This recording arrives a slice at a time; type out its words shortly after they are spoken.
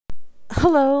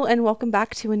Hello and welcome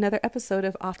back to another episode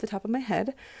of Off the Top of My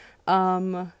Head.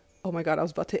 Oh my god, I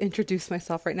was about to introduce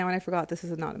myself right now and I forgot this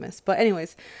is anonymous. But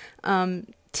anyways,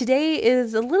 today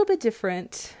is a little bit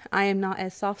different. I am not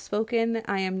as soft-spoken.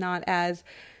 I am not as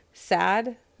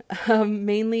sad.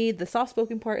 Mainly the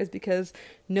soft-spoken part is because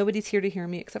nobody's here to hear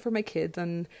me except for my kids,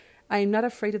 and I am not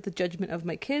afraid of the judgment of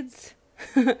my kids.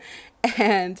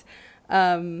 And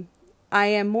I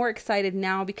am more excited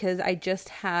now because I just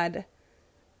had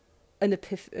an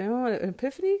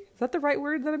epiphany? Is that the right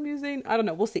word that I'm using? I don't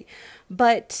know. We'll see.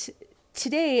 But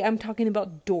today I'm talking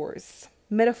about doors,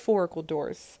 metaphorical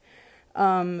doors.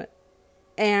 And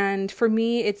for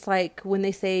me, it's like when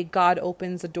they say God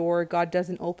opens a door, God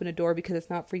doesn't open a door because it's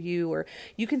not for you. Or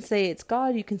you can say it's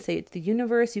God, you can say it's the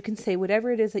universe, you can say whatever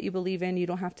it is that you believe in. You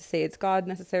don't have to say it's God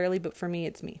necessarily, but for me,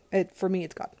 it's me. For me,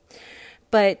 it's God.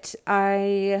 But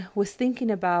I was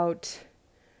thinking about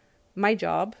my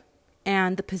job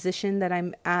and the position that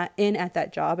I'm in at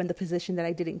that job and the position that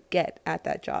I didn't get at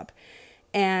that job.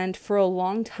 And for a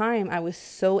long time, I was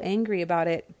so angry about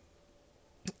it.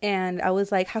 And I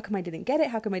was like, how come I didn't get it?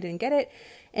 How come I didn't get it?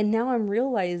 And now I'm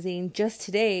realizing just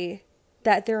today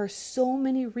that there are so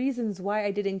many reasons why I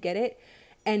didn't get it.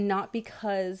 And not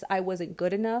because I wasn't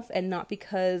good enough and not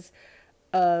because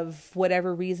of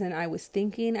whatever reason I was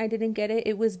thinking I didn't get it.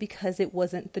 It was because it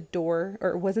wasn't the door,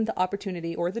 or it wasn't the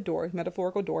opportunity or the door,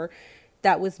 metaphorical door,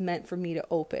 that was meant for me to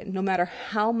open. No matter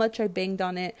how much I banged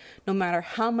on it, no matter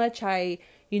how much I,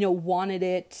 wanted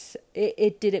it,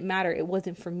 it didn't matter. It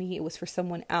wasn't for me. It was for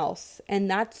someone else.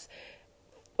 And that's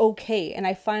okay. And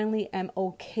I finally am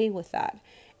okay with that.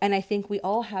 And I think we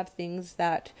all have things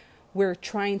that we're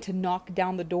trying to knock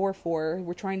down the door for.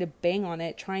 We're trying to bang on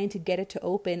it, trying to get it to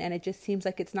open, and it just seems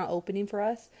like it's not opening for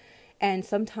us. And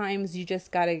sometimes you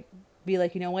just gotta be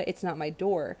like, you know what, it's not my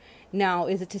door. Now,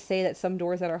 is it to say that some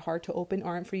doors that are hard to open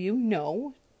aren't for you?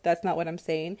 No, that's not what I'm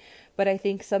saying. But I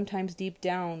think sometimes deep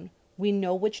down, we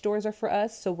know which doors are for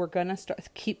us, so we're gonna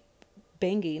keep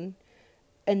banging.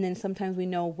 And then sometimes we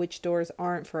know which doors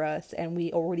aren't for us, and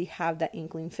we already have that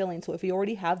inkling feeling. So if you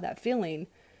already have that feeling,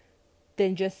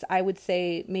 then just, I would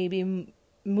say, maybe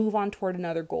move on toward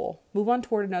another goal. Move on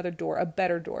toward another door, a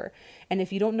better door. And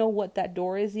if you don't know what that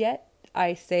door is yet,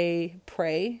 I say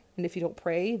pray. And if you don't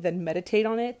pray, then meditate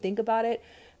on it, think about it,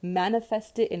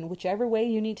 manifest it in whichever way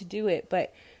you need to do it.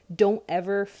 But don't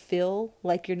ever feel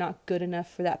like you're not good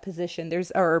enough for that position,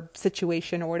 or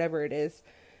situation, or whatever it is.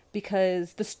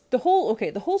 Because the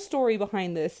whole story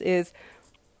behind this is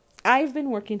I've been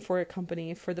working for a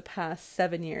company for the past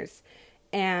 7 years.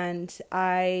 And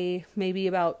maybe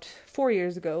about 4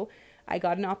 years ago, I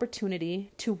got an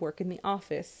opportunity to work in the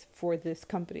office for this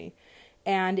company.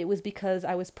 And it was because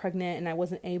I was pregnant and I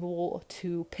wasn't able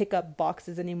to pick up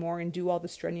boxes anymore and do all the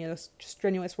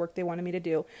strenuous work they wanted me to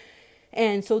do.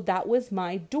 And so that was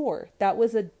my door. That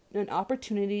was an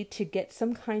opportunity to get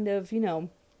some kind of,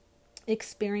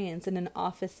 experience in an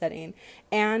office setting.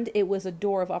 And it was a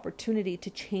door of opportunity to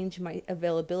change my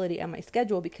availability and my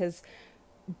schedule, because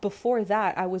before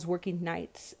that, I was working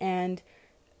nights, and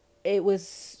it was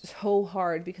so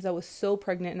hard because I was so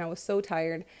pregnant and I was so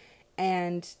tired.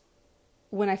 And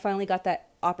when I finally got that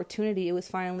opportunity, I was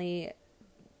finally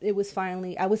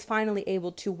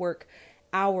able to work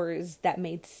hours that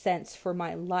made sense for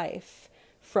my life,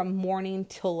 from morning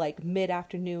till like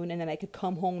mid-afternoon, and then I could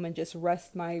come home and just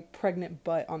rest my pregnant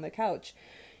butt on the couch,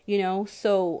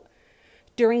 so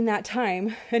during that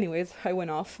time, anyways, I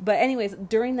went off. But anyways,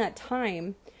 during that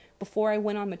time, before I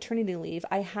went on maternity leave,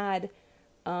 I had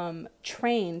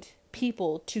trained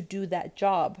people to do that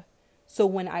job. So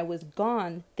when I was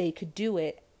gone, they could do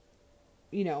it,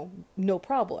 no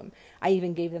problem. I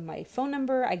even gave them my phone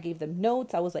number. I gave them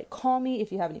notes. I was like, call me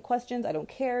if you have any questions. I don't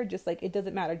care. Just like, it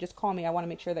doesn't matter. Just call me. I want to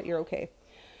make sure that you're okay.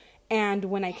 And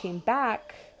when I came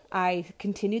back, I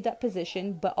continued that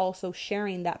position, but also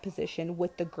sharing that position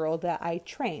with the girl that I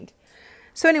trained.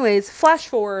 So anyways, flash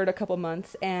forward a couple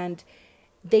months, and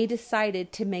they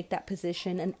decided to make that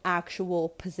position an actual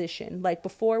position. Like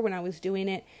before, when I was doing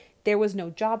it, there was no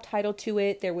job title to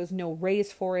it. There was no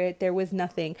raise for it. There was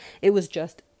nothing. It was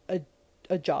just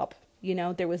a job.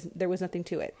 There was nothing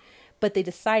to it. But they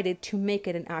decided to make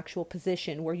it an actual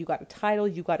position where you got a title,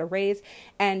 you got a raise.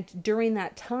 And during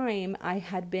that time, I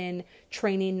had been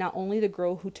training not only the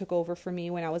girl who took over for me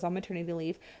when I was on maternity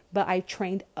leave, but I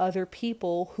trained other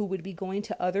people who would be going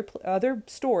to other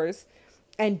stores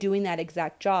and doing that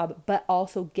exact job, but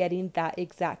also getting that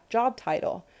exact job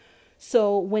title.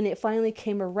 So when it finally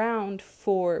came around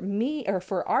for me, or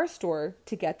for our store,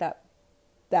 to get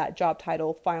that job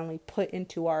title finally put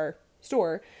into our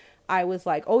store, I was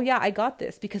like, oh yeah, I got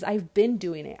this, because I've been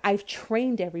doing it. I've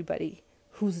trained everybody.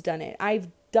 who's done it. I've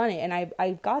done it and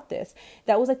I've got this.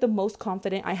 That was like the most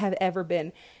confident I have ever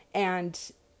been. And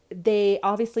they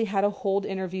obviously had to hold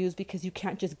interviews because you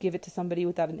can't just give it to somebody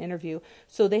without an interview.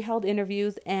 So they held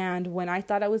interviews, and when I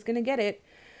thought I was going to get it,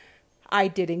 I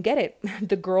didn't get it.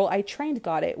 The girl I trained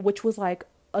got it, which was like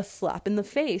a slap in the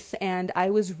face. And I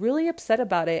was really upset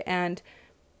about it. And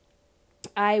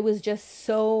I was just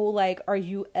so like, are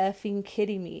you effing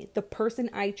kidding me? The person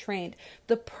I trained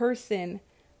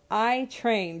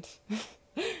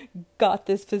got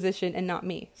this position and not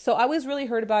me. So I was really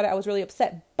hurt about it. I was really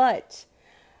upset. But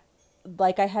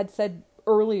like I had said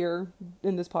earlier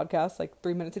in this podcast, like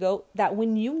 3 minutes ago, that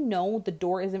when you know the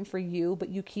door isn't for you, but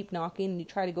you keep knocking and you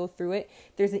try to go through it,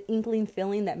 there's an inkling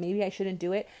feeling that maybe I shouldn't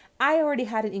do it. I already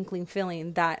had an inkling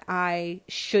feeling that I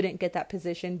shouldn't get that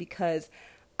position because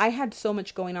I had so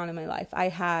much going on in my life. I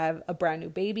have a brand new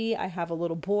baby. I have a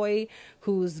little boy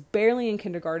who's barely in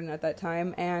kindergarten at that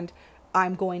time, and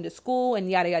I'm going to school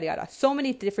and yada, yada, yada. So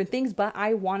many different things, but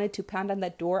I wanted to pound on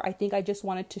that door. I think I just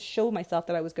wanted to show myself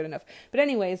that I was good enough. But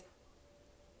anyways,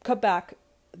 cut back.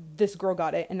 This girl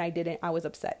got it and I didn't. I was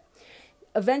upset.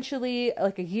 Eventually,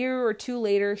 like a year or two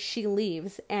later, she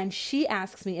leaves and she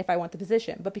asks me if I want the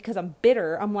position. But because I'm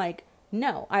bitter, I'm like,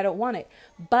 no, I don't want it.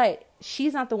 But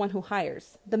she's not the one who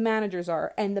hires. The managers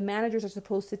are. And the managers are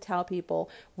supposed to tell people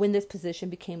when this position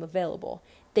became available.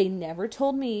 They never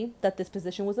told me that this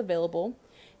position was available.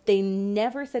 They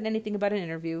never said anything about an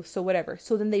interview. So whatever.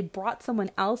 So then they brought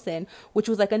someone else in, which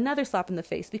was like another slap in the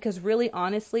face. Because really,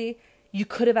 honestly, you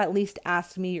could have at least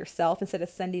asked me yourself instead of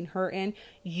sending her in.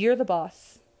 You're the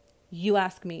boss. You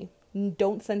ask me.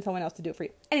 Don't send someone else to do it for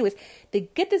you. Anyways, they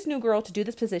get this new girl to do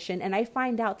this position, and I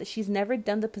find out that she's never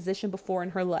done the position before in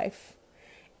her life.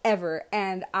 Ever.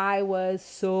 And I was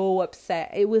so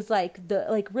upset. It was like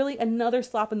really another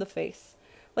slap in the face.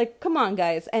 Like, come on,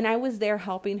 guys. And I was there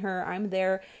helping her. I'm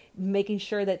there making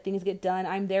sure that things get done.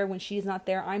 I'm there when she's not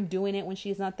there. I'm doing it when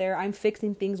she's not there. I'm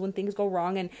fixing things when things go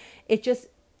wrong. And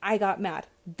I got mad.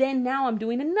 Then now I'm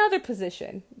doing another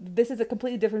position. This is a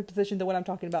completely different position than what I'm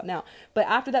talking about now. But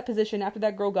after that position, after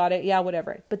that girl got it, yeah,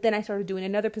 whatever. But then I started doing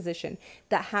another position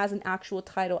that has an actual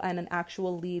title and an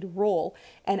actual lead role.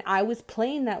 And I was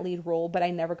playing that lead role, but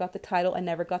I never got the title. I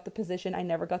never got the position. I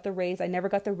never got the raise. I never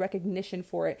got the recognition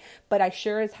for it. But I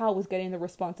sure as hell was getting the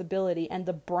responsibility and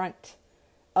the brunt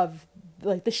of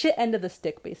like the shit end of the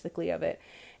stick, basically, of it.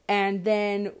 And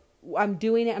then I'm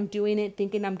doing it,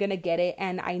 thinking I'm going to get it,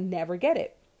 and I never get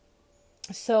it.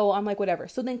 So I'm like, whatever.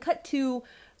 So then cut to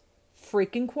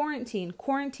freaking quarantine.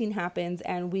 Quarantine happens,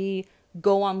 and we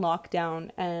go on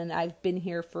lockdown, and I've been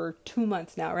here for 2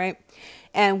 months now, right?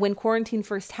 And when quarantine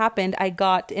first happened, I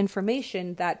got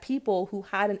information that people who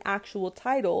had an actual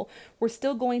title were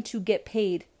still going to get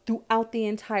paid throughout the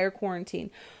entire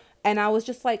quarantine. And I was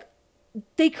just like,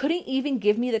 they couldn't even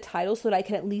give me the title so that I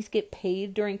could at least get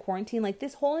paid during quarantine, like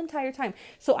this whole entire time.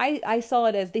 So I saw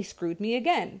it as they screwed me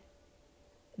again.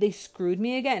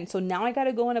 So now I got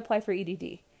to go and apply for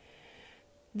EDD.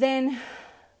 Then,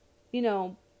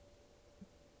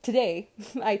 today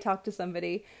I talked to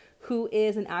somebody who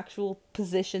is an actual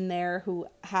position there, who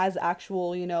has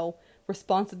actual,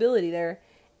 responsibility there.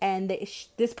 And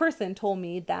this person told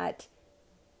me that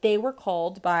they were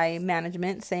called by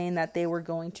management saying that they were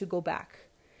going to go back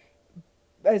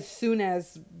as soon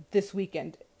as this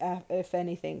weekend, if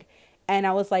anything. And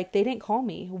I was like, they didn't call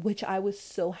me, which I was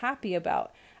so happy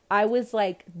about. I was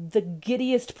like the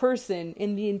giddiest person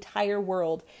in the entire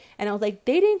world. And I was like,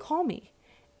 they didn't call me.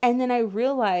 And then I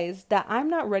realized that I'm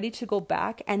not ready to go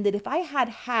back, and that if I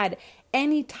had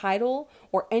any title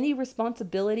or any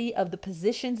responsibility of the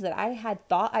positions that I had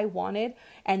thought I wanted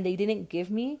and they didn't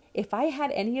give me, if I had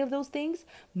any of those things,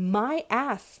 my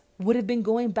ass would have been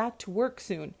going back to work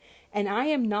soon. And I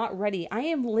am not ready. I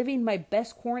am living my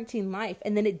best quarantine life.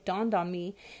 And then it dawned on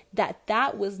me that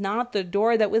that was not the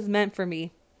door that was meant for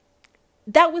me.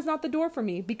 That was not the door for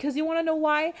me, because you want to know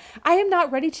why? I am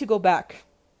not ready to go back.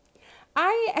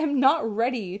 I am not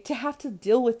ready to have to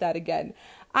deal with that again.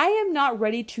 I am not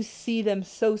ready to see them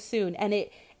so soon. And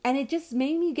it just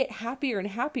made me get happier and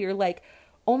happier. Like,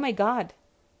 oh my God,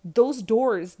 those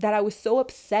doors that I was so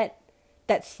upset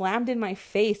that slammed in my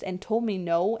face and told me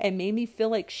no and made me feel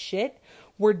like shit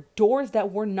were doors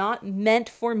that were not meant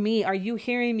for me. Are you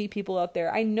hearing me, people out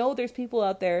there? I know there's people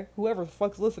out there, whoever the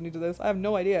fuck's listening to this, I have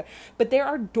no idea. But there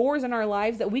are doors in our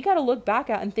lives that we got to look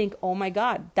back at and think, oh my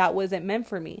God, that wasn't meant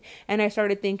for me. And I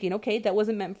started thinking, okay, that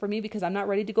wasn't meant for me because I'm not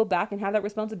ready to go back and have that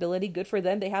responsibility. Good for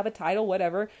them. They have a title,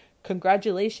 whatever.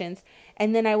 Congratulations.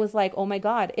 And then I was like, oh my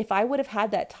God, if I would have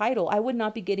had that title, I would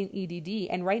not be getting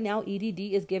EDD. And right now, EDD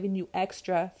is giving you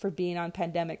extra for being on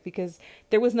pandemic because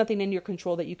there was nothing in your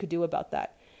control that you could do about that.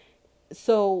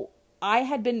 So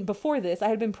before this, I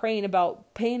had been praying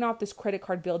about paying off this credit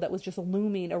card bill that was just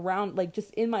looming around, like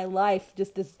just in my life,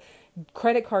 just this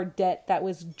credit card debt that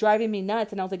was driving me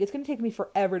nuts. And I was like, it's going to take me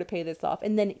forever to pay this off.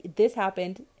 And then this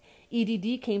happened.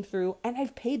 EDD came through and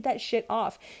I've paid that shit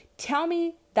off. Tell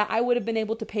me that I would have been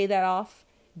able to pay that off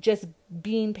just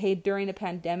being paid during a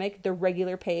pandemic, the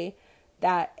regular pay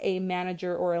that a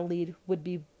manager or a lead would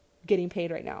be getting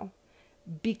paid right now.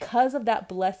 Because of that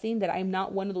blessing that I'm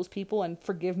not one of those people, and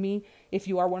forgive me if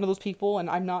you are one of those people, and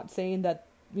I'm not saying that,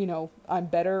 I'm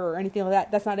better or anything like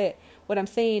that. That's not it. What I'm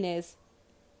saying is,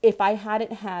 if I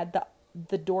hadn't had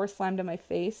the door slammed in my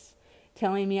face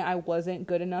telling me I wasn't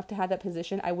good enough to have that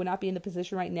position, I would not be in the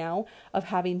position right now of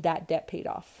having that debt paid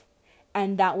off.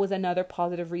 And that was another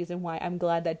positive reason why I'm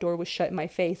glad that door was shut in my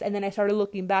face. And then I started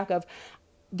looking back of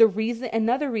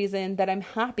another reason that I'm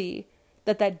happy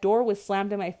that door was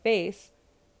slammed in my face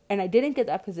and I didn't get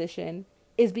that position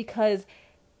is because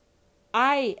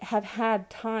I have had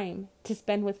time to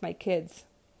spend with my kids.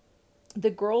 The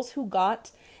girls who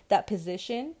got that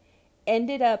position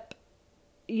ended up,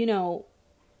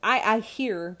 I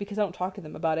hear, because I don't talk to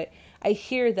them about it, I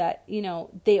hear that,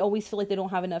 they always feel like they don't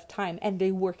have enough time and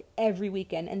they work every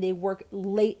weekend and they work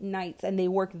late nights and they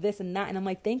work this and that. And I'm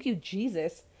like, thank you,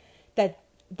 Jesus,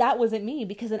 that wasn't me,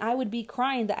 because then I would be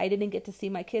crying that I didn't get to see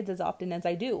my kids as often as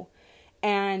I do.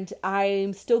 And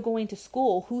I'm still going to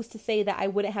school. Who's to say that I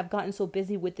wouldn't have gotten so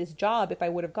busy with this job if I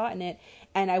would have gotten it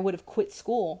and I would have quit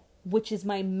school, which is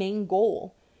my main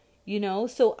goal.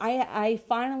 So I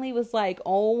finally was like,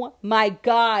 oh my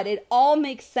God, it all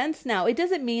makes sense now. It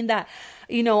doesn't mean that,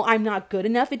 I'm not good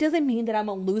enough. It doesn't mean that I'm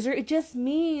a loser. It just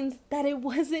means that it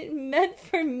wasn't meant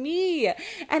for me.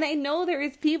 And I know there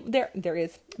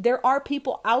are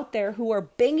people out there who are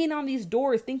banging on these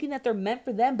doors thinking that they're meant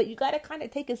for them, but you got to kind of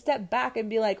take a step back and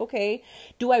be like, okay,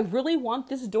 do I really want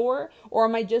this door, or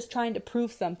am I just trying to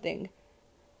prove something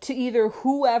to either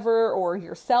whoever or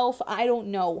yourself? I don't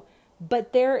know.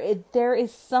 But there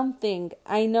is something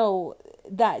I know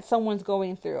that someone's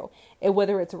going through, and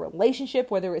whether it's a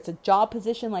relationship, whether it's a job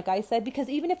position, like I said, because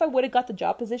even if I would have got the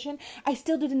job position, I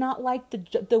still did not like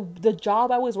the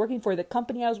job I was working for, the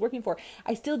company I was working for.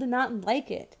 I still did not like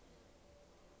it.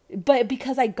 But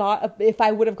because if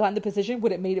I would have gotten the position,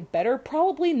 would it made it better?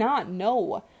 Probably not.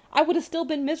 No, I would have still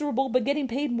been miserable, but getting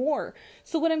paid more.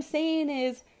 So what I'm saying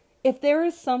is, if there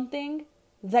is something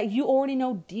that you already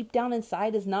know deep down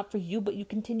inside is not for you, but you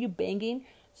continue banging,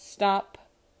 stop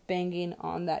banging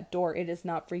on that door. It is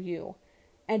not for you.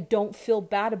 And don't feel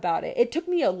bad about it. It took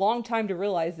me a long time to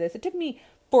realize this. It took me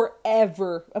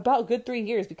forever, about a good 3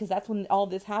 years, because that's when all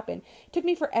this happened. It took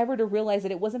me forever to realize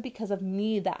that it wasn't because of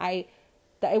me that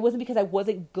it wasn't because I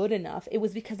wasn't good enough. It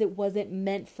was because it wasn't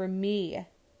meant for me.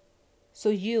 So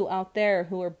you out there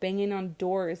who are banging on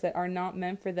doors that are not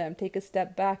meant for them, take a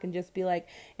step back and just be like,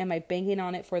 am I banging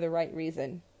on it for the right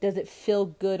reason? Does it feel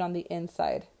good on the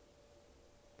inside?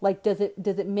 Like, does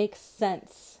it make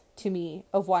sense to me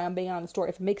of why I'm banging on this door?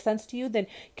 If it makes sense to you, then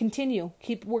continue.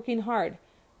 Keep working hard.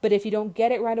 But if you don't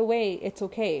get it right away, it's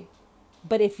okay.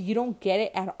 But if you don't get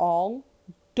it at all,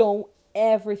 don't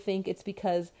ever think it's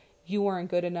because you weren't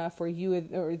good enough or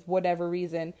whatever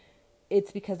reason.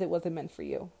 It's because it wasn't meant for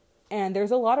you. And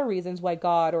there's a lot of reasons why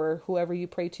God or whoever you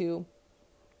pray to,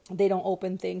 they don't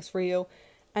open things for you.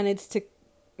 And it's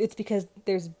because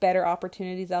there's better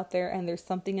opportunities out there, and there's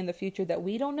something in the future that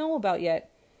we don't know about yet.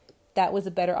 That was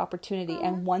a better opportunity.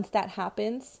 And once that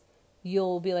happens,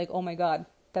 you'll be like, oh my God,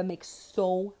 that makes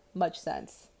so much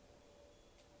sense.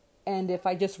 And if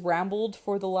I just rambled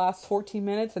for the last 14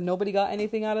 minutes and nobody got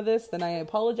anything out of this, then I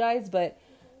apologize. But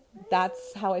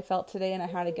that's how I felt today, and I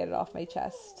had to get it off my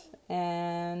chest.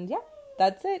 And yeah,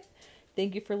 that's it.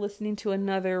 Thank you for listening to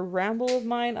another ramble of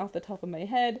mine off the top of my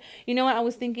head. You know what? I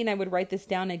was thinking I would write this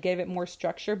down and give it more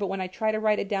structure, but when I try to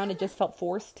write it down, it just felt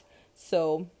forced.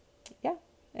 So yeah,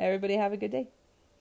 everybody have a good day.